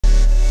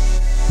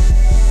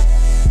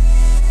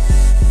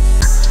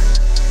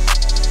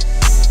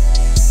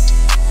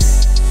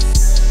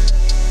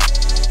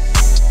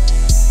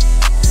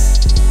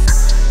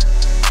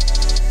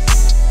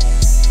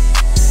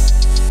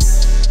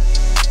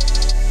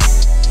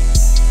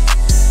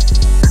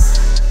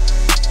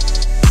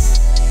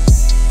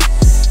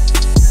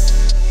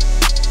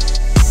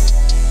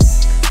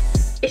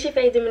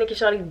Dominican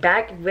Shawty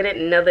back with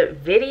another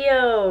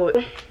video.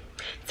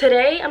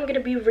 Today I'm gonna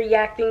be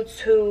reacting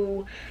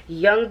to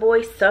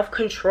Youngboy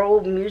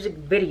Self-Control music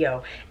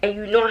video, and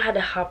you know I had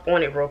to hop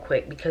on it real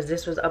quick because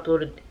this was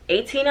uploaded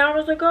 18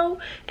 hours ago,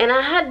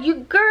 and your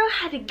girl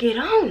had to get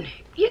on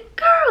it. Your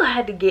girl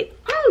had to get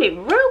on it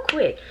real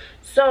quick.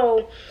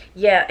 So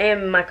yeah,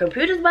 and my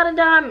computer's about to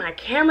die, my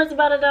camera's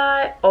about to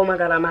die. Oh my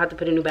god, I'm gonna have to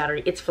put a new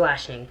battery. It's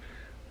flashing.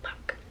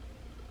 Fuck.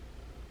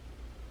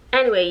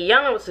 Anyway,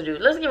 y'all know what to do.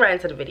 Let's get right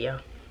into the video.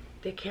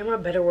 The camera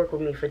better work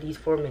with me for these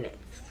 4 minutes.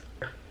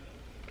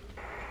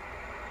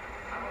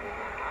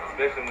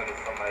 Especially when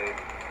it's somebody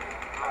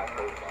high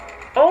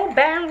profile. Oh,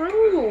 Baton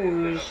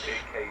Rouge.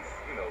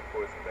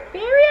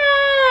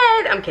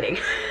 Period. I'm kidding.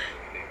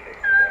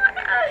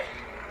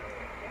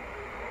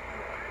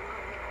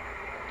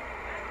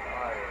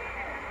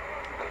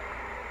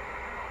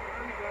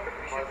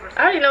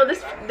 I already know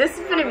this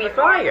is gonna be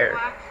fire.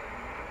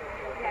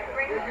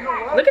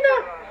 Look at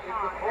that.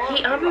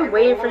 I've been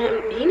waiting for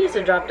him. He needs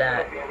to drop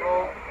that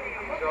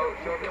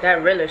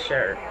Rilla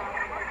shirt.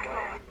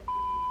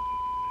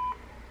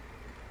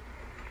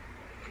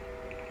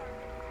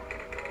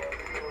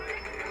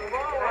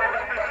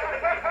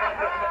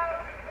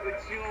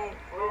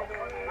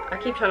 I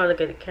keep trying to look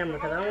at the camera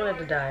because I don't want it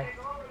to die.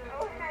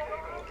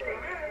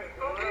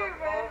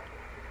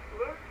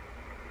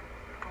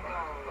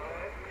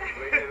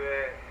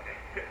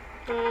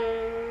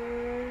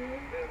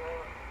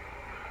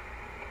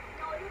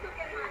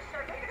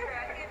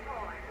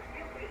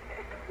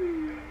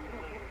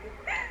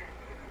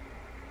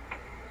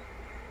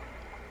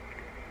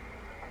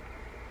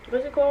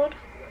 What's it called?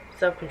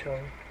 Self-Control.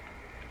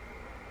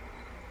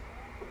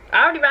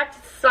 I already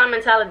reacted to Slime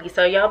Mentality,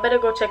 so y'all better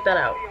go check that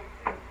out.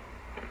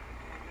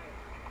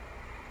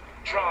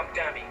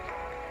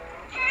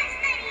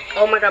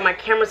 Oh my god, my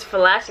camera's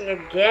flashing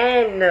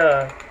again.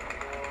 I'ma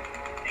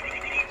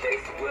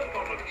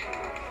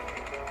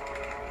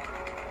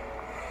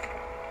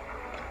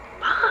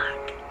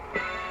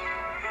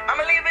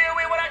leave it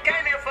with what I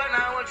came here for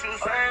now. What you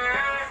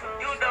saying?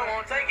 You don't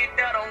want to take it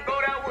there, don't go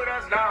there with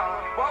us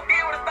now. Walk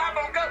in with a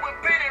styrofoam cup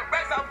with penny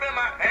racks off in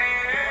my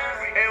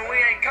hands. And we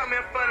ain't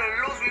coming for the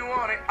loose, we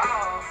want it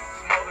all.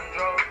 Smoking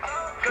drugs,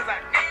 cause I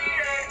need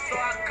it. So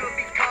I could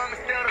be calm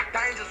instead of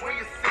dangerous when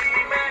you see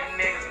me.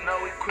 Niggas know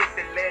we quick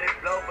to let it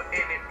blow for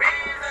any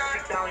reason.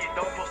 Sit down, you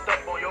don't post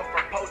up on your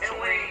front porch and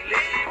we ain't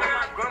leaving. When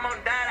my grandma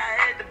died, I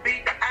had to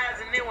beat the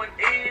eyes and it wasn't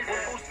easy. When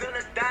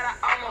Lucilla died, I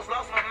almost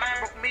lost my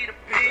mind, broke me to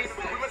pieces.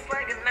 We was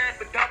slanging knife,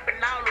 but dumping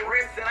all the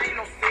rest, and ain't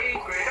no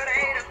secret. Got a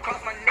hater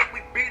across my neck,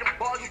 we beat them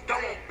boys, you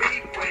don't want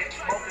beef with.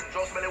 Smoking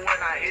drugs, smelling when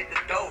I hit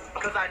the door.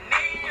 Cause I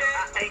need it.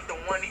 I ain't the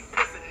one these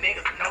pussy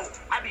niggas know.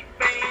 I be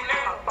banging.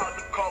 I bought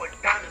the car with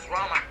diamonds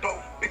round my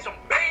throat. Bitch, I'm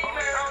banging.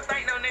 I don't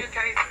think no niggas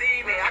can't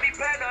see me. I be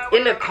playing up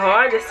in the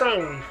car, this song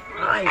will be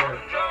fire.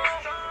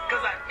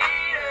 Cause I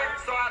need it.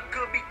 So I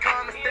could be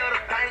calm instead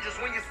of dangerous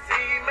when you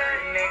see me.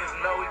 Niggas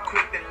know we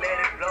quick to let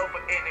it blow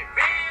for any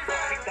reason.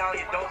 Sit down,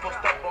 you don't post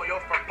up on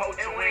your front porch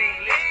and we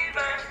ain't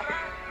leaving.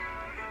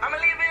 I'ma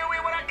leave it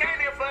with what I came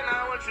here for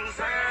now. What you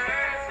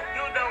saying?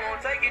 You don't want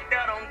to take it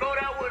there, don't go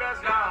there with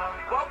us now.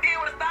 Walk in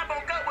with a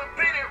styrofoam cup with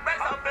penny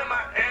racks off in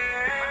my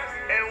hands.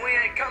 And we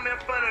ain't coming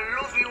for the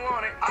loose, we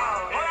want it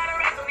all. Whole lot of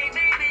racks on these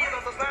BB, you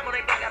know, so slime on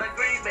they back, got a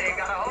green bag.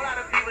 Got a whole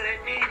lot of people that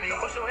need me.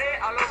 Push your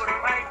head all over the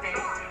right thing.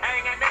 I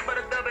ain't got nothing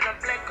but a dub and a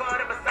black card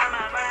and beside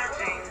my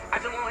jeans.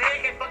 I just want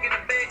head, can't fuck in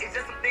the bed, it's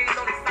just some things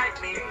don't excite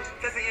me.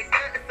 Testing your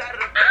gun inside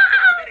of the back,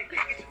 let it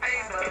kick your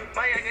aim up.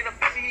 My young in the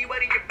fishy, he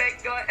wet in your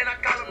backyard, and I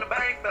call him the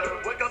banker.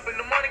 Wake up in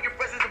the morning, get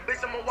fresh as a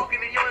bitch, I'ma walk in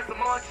and yo, it's a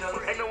marcher.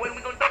 Ain't no way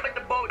we gon' dump at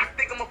the boat, this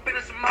stick, I'ma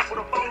finish him off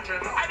with a vulture.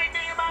 I been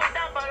thinking about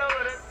stuff all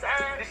over the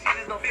time, this shit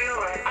just don't feel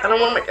right. I don't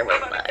want to make it look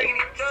like.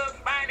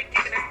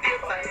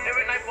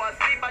 Every night before I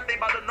sleep, I think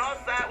about the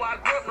north side where I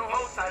grew up, no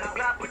whole side.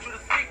 God put you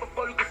to sleep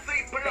before you can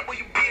sleep, pull up where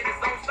you be in his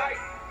own sight.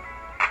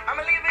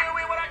 I'ma leave it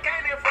with what I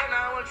came here for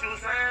now, what you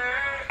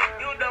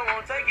saying? You don't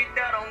want to take it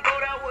there, don't go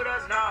there with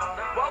us now.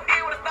 Walk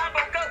in with a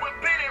styrofoam cup with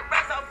penny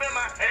racks off in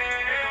my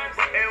hands.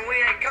 And we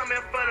ain't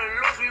coming for the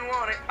loose, we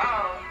want it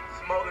all.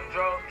 Smoking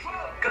drugs,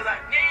 cause I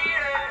need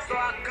it. So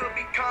I could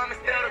be calm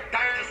instead of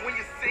dangerous when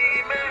you see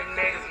me.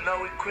 Niggas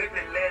know we quick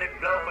to let it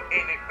blow for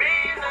any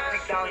reason.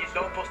 Sit down, you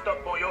don't post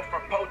up on your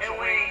front porch and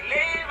we ain't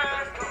leaving.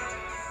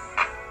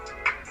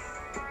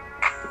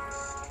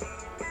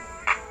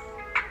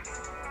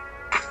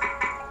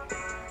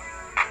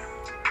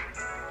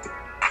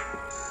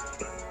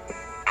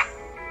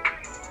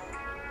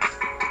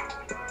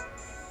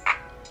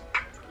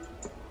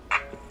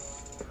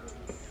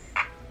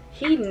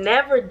 He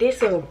never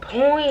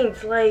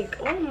disappoints. Like,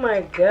 oh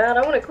my god,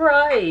 I want to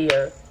cry.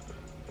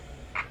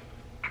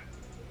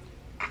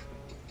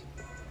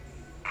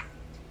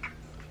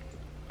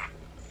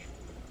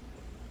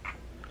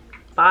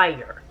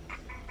 Fire.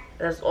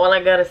 That's all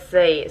I gotta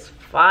say is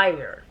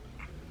fire.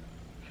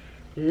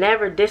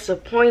 Never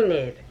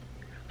disappointed.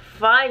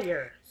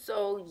 Fire.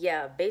 So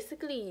yeah,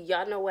 basically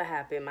y'all know what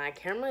happened. My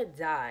camera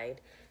died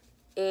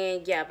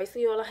And yeah,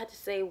 basically all I had to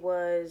say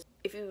was,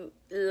 if you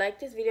like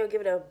this video,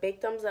 give it a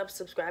big thumbs up,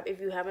 subscribe if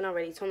you haven't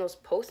already, turn those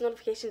post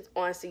notifications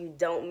on so you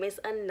don't miss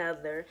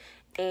another.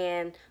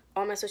 And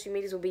all my social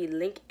medias will be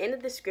linked in the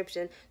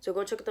description, so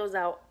go check those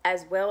out,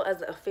 as well as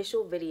the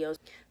official videos,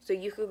 so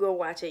you could go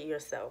watch it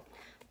yourself.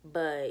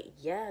 But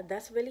yeah,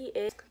 that's really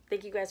it.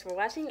 Thank you guys for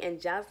watching, and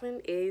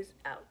Jocelyn is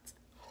out.